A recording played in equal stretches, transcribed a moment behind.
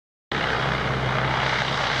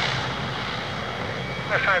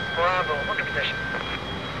5 Bravo, hold your position.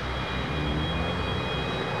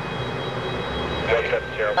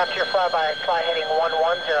 170. After your flyby, fly heading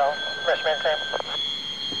 110. Rest man same.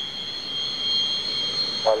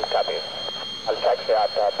 1 copy. I'll taxi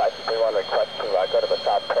out Bison 31, request to go to the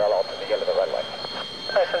south parallel to the end of the runway.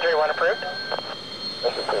 Bison 31 approved.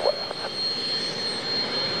 Bison 31.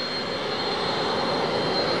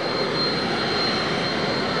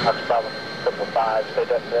 Fox Bravo 555,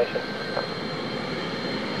 state destination.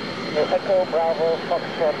 Echo Bravo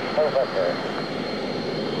Foxtrot November.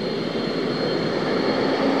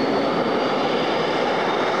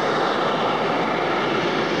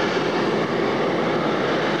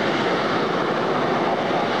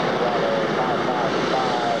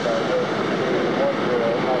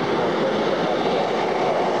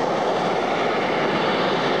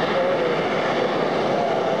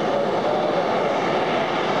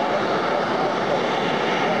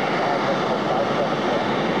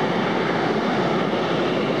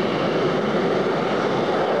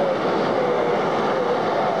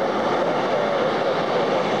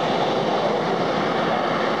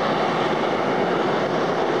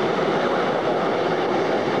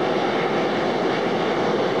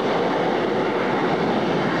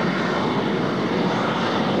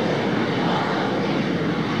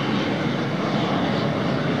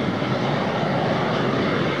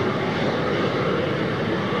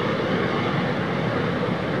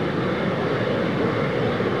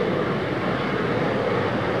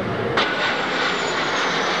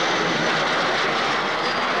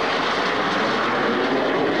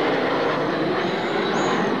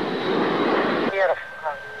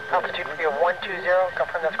 Altitude will be of 120,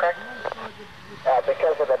 confirm that's correct?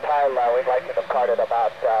 Because of the time, we'd like to depart at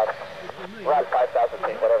about around 5,000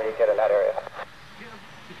 feet, whatever you get in that area.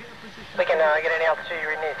 We can get any altitude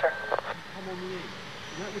you need, sir.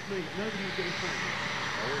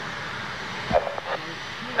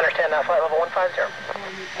 Understand flight level 150. 050.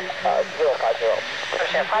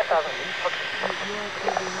 Understand 5,000 feet. Okay.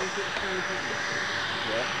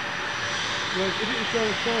 Yeah. Well, if it was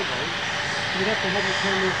going sideways, you'd have to have it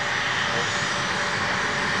kind of...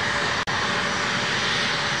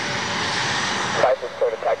 Bison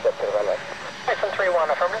clear to taxi up to the runway. Bison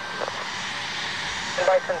 31, affirmative. And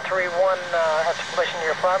Bison 31, after completion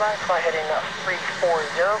of your flyby, fly heading 340.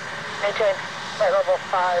 Maintain flight level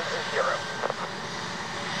 50.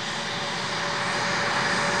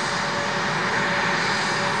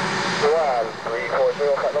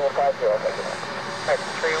 340, flight level 50, thank you.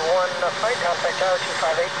 Bison 31, flight, contact tower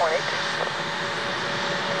 258.82.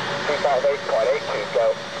 258.82,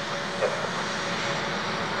 go.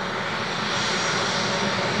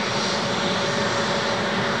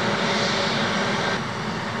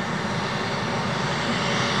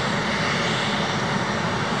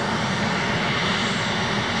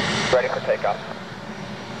 Ready for takeoff.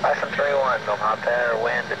 Bison 31, go hot there,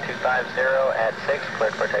 wind at 250 at 6,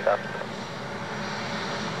 cleared for takeoff.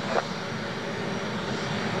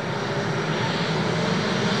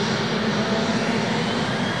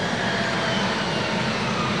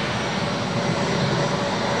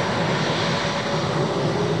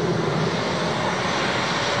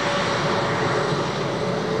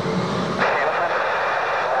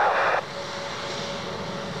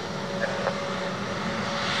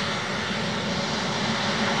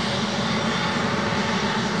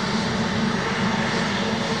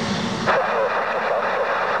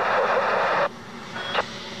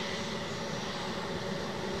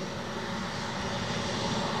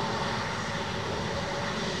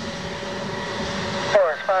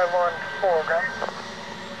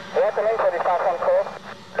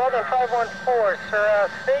 Delta 514, sir,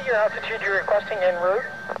 state your altitude you're requesting en route.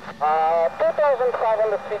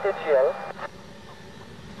 2,500 feet AGL.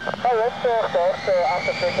 Yes, sir,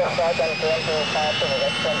 after takeoff start and going to fire to the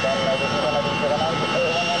west and then we will be 110.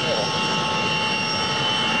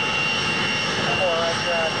 For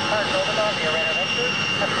Depart Mildenhall, the Arena Vector,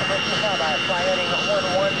 after completion of flyby, fly heading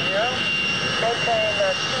 110, maintain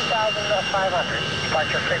 2,500.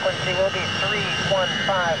 Departure frequency will be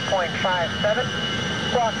 315.57.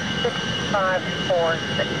 Block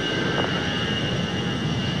 6546.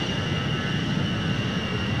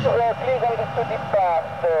 Please understood depart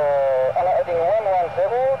heading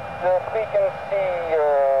 110, the frequency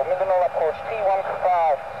Mildenhall approach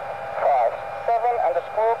T1557 and the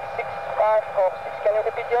scope 6546. Can you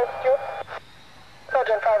repeat the altitude?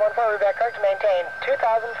 Belgian 514, reback correct to maintain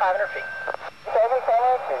 2,500 feet.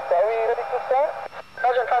 2,500 feet. Are we ready to start?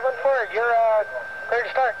 Belgian 514, you're clear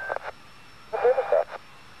to start. Clear to start.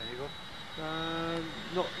 There you go.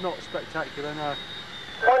 Not spectacular, no.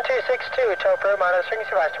 1262, tow pro minus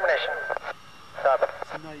frequency rise termination. Copy.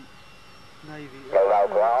 Navy. Mildenhall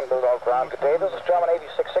ground. Good day, this is German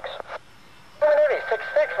 866. German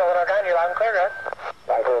 866, Mildenhall ground, you're loud and clear, right?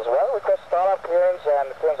 Thank you as well. Request start-up clearance and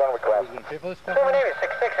clearance on request. German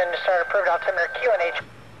 866, and start approved altimeter QNH.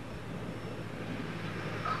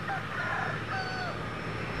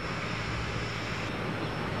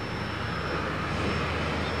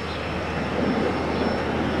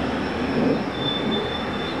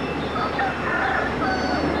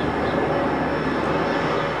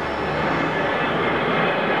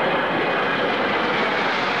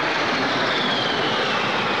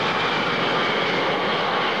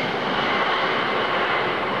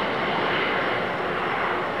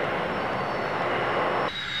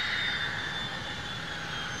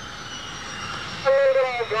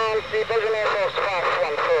 Belgian Air Force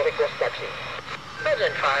 514, request taxi.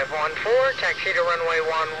 Belgian 514, taxi to runway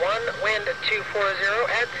 11, wind 240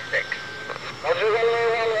 at 6. Belgian runway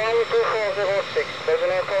 11, 2406,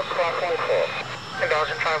 Belgian Air Force 514. And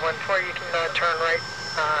Belgian 514, you can turn right,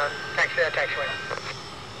 taxi that taxiway.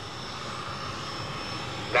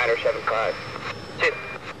 9075. 2.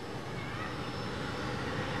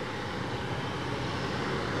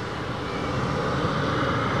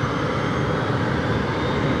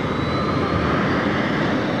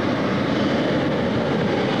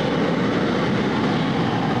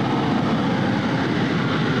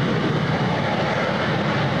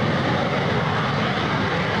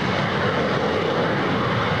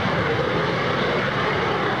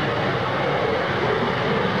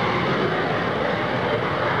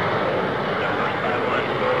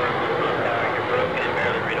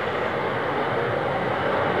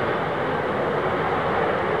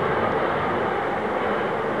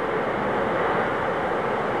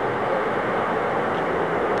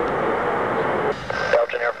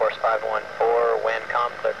 Air Force 514, wind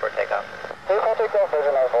calm, cleared for takeoff. Clear for takeoff,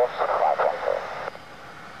 Belgian Air Force 514.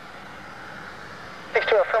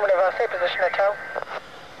 62 affirmative, stay position at tow.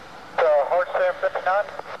 Hard stand 59.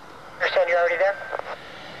 Understand you're already there?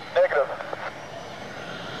 Negative.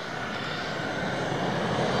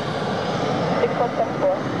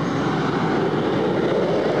 6174.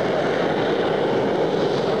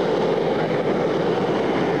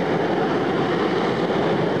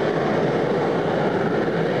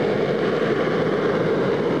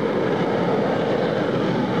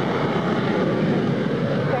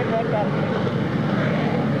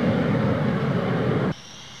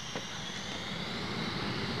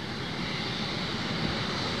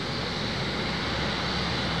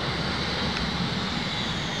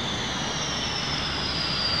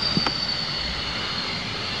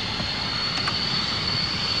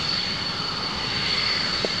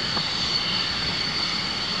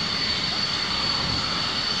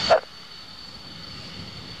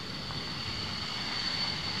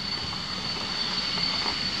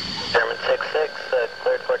 German 66,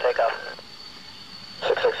 cleared for takeoff.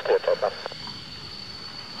 66, clear takeoff.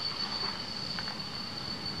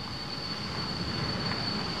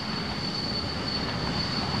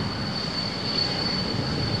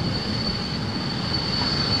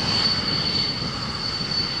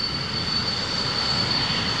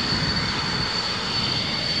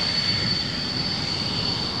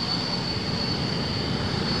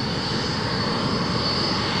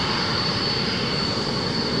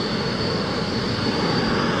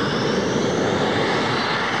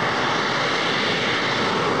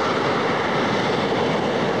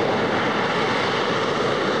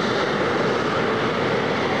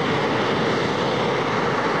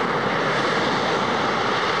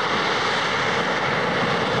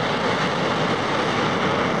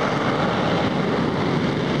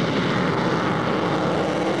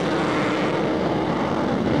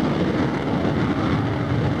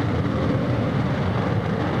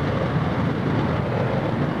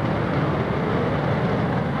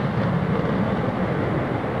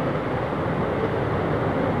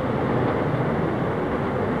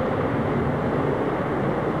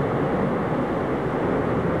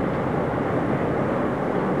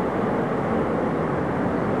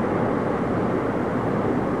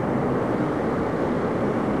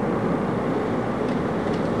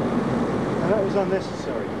 That was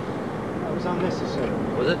unnecessary. That was unnecessary.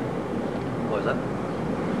 Was it? What was that?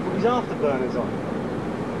 Well, his afterburners on.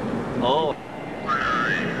 Oh.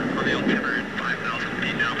 On the altimeter at 5,000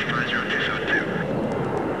 feet now, 50272.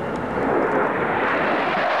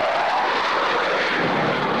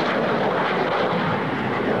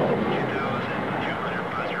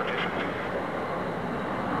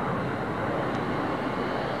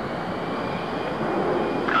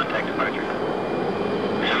 Contact departure.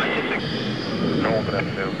 786. No,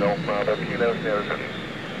 Kilo 0.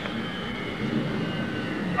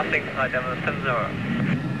 Nothing, Devon 10-0.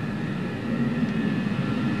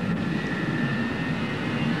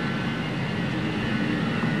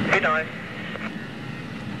 P9.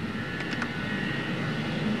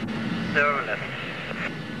 0 left.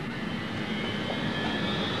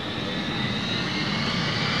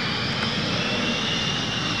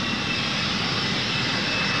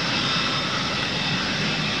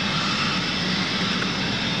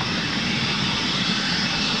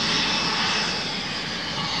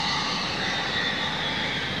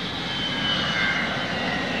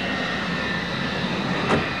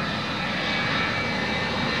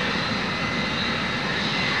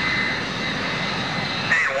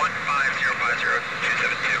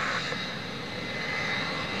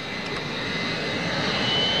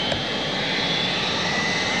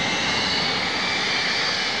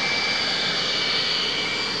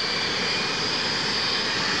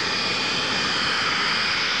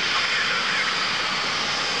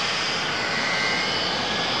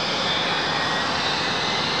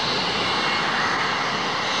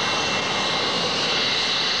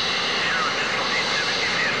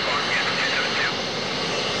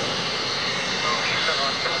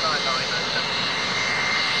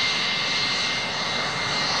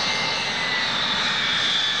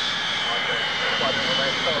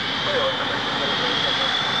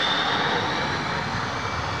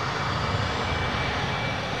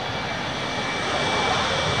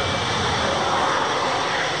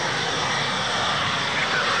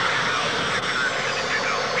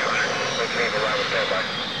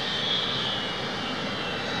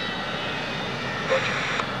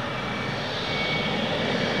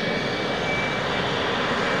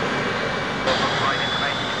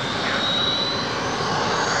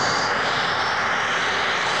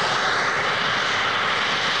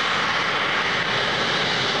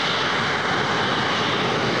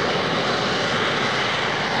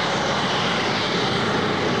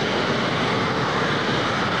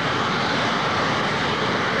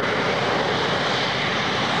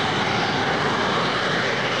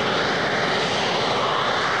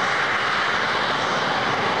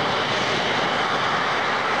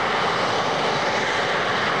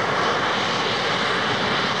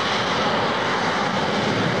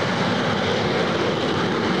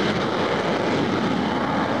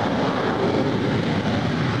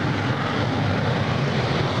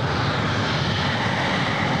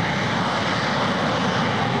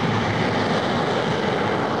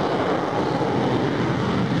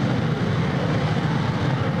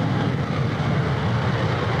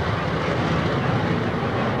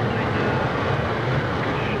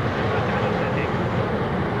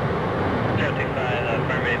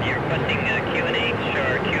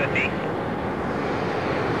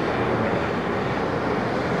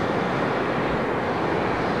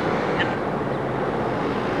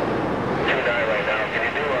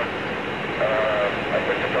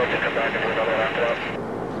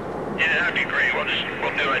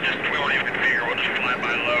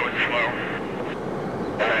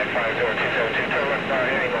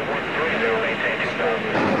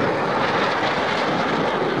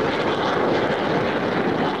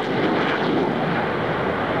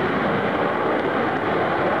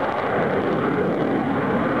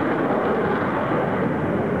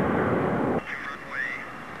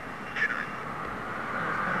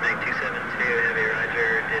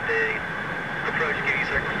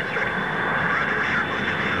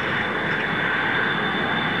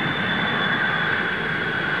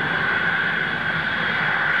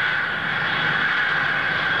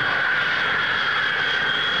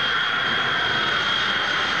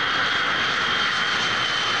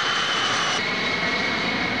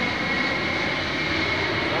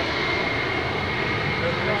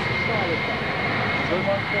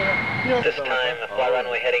 This time, fly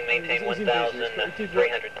runway heading, maintain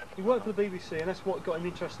 1,300. He worked for the BBC, and that's what got him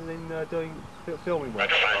interested in doing filming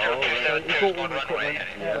work. Oh, So he bought all the equipment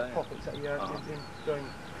yeah. out of pockets in doing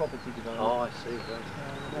property development. Oh, I see.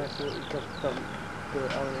 Right. So he doesn't do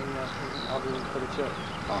it other than for the church.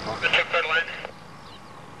 Cleared land.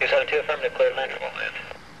 272 affirmative, cleared land.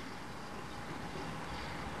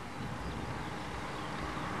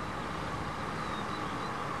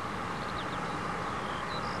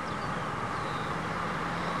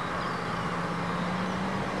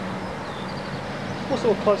 What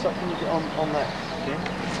sort of close-up can you get on that, Jim?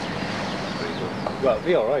 Pretty good. Well, it'll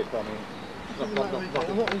be alright, but I mean, I'm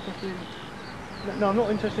not interested in... No, I'm not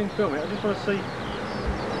interested in filming. I just want to see...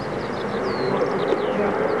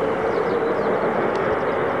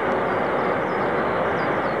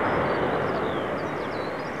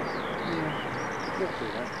 Yeah, let's do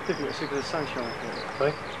that. difficult to see because the sun's shining through it.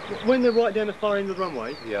 Sorry? When they're right down the far end of the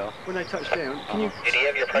runway, Yeah. when they touch down, can you... Did he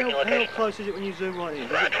have your parking How location? close is it when you zoom right in?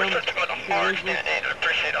 Does it come...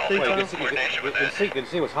 Appreciate all Detail? Well, you can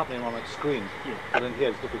see what's happening on that screen, Yeah. but in here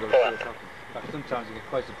it's difficult to see what's happening. In fact, sometimes you get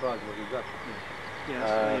quite surprised what you've got.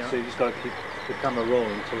 Yeah, So you just got to keep the camera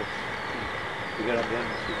rolling until you get at the end.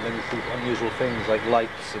 And then you see unusual things like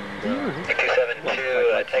lights and...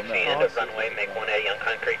 272, taxi end of runway, make 180 on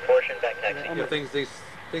concrete portion, back taxi. these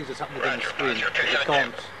things that's happening on the screen, you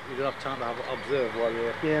can't, you don't have time to observe while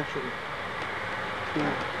you're shooting.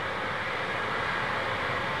 Yeah.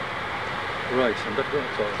 Right, I'm better going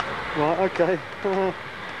to talk. Right, okay.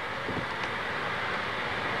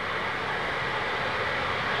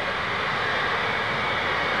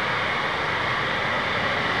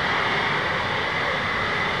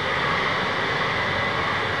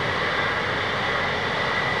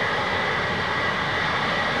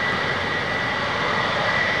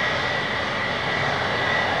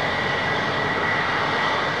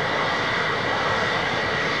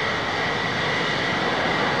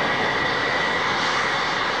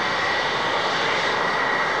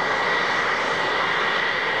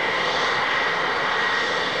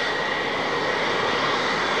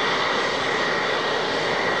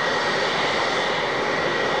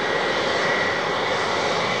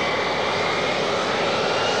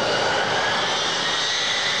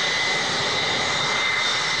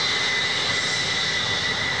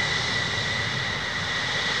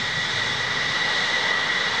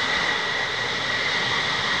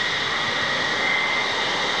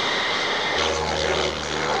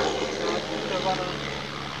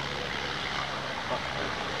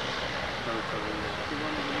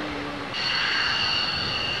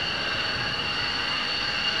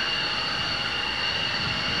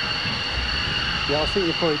 Yeah, I think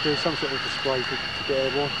you'll probably do some sort of display to get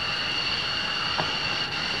airborne.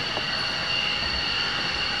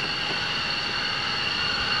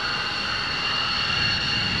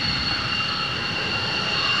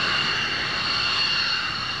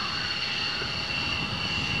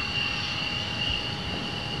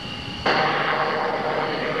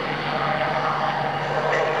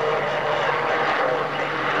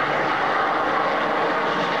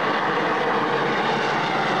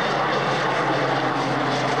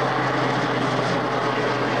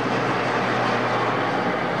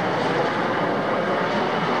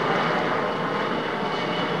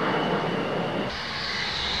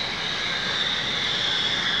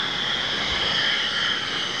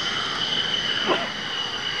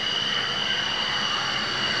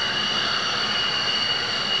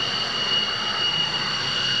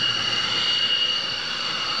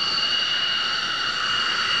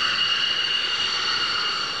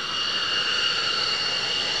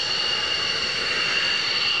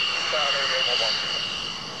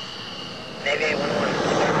 Navy 811.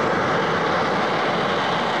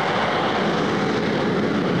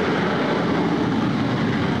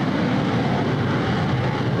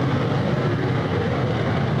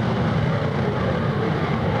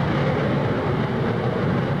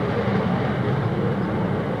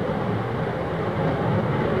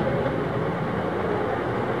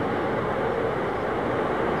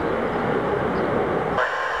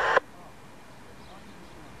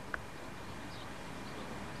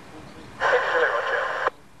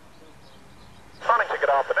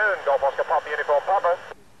 Afternoon, Golf Oscar Papa Uniform Papa.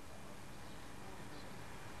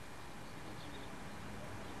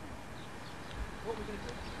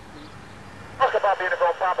 Oscar Papa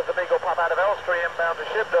Uniform Papa is a Beagle Papa out of Elstree inbound to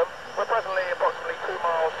Shibden. We're presently approximately 2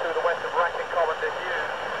 miles to the west of Racking Cavendish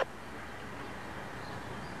Hughes.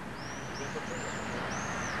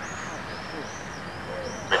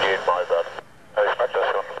 Renewed my bad. I expect us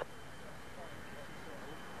soon.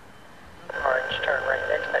 Orange, turn right,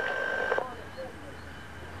 expect.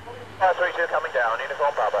 532 coming down,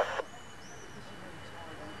 Uniform Papa.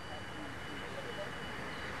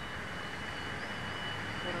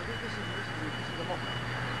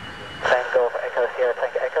 Tango for Echo Sierra,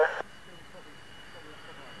 Tango Echo.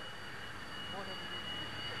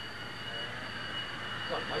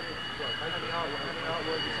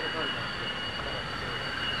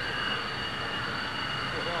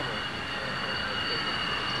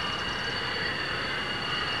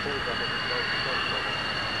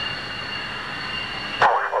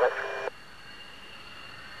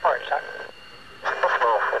 Orange, sir.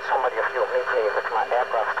 Possible that somebody of you meet me with my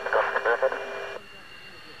aircraft got diverted.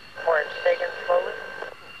 Orange, taken slowly.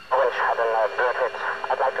 Orange had an bird hit.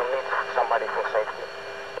 I'd like to meet somebody for safety.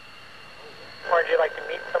 Orange, you'd like to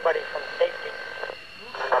meet somebody from safety.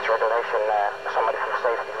 That's regulation, somebody from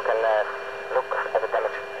safety who can look at the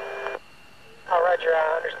damage. All right,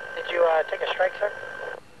 Roger. Did you take a strike, sir?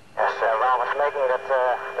 Yes, Ron was making it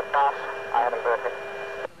the pass. I haven't heard it.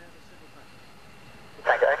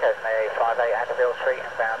 Thank you. Echo from A58 out of Hill Street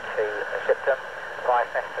inbound to Shipton, 5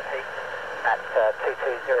 Neston Heat at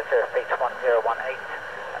 2200 feet 1018,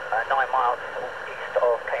 9 miles east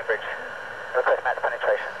of Cambridge. Request max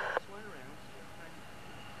penetration.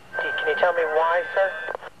 Can you tell me why, sir?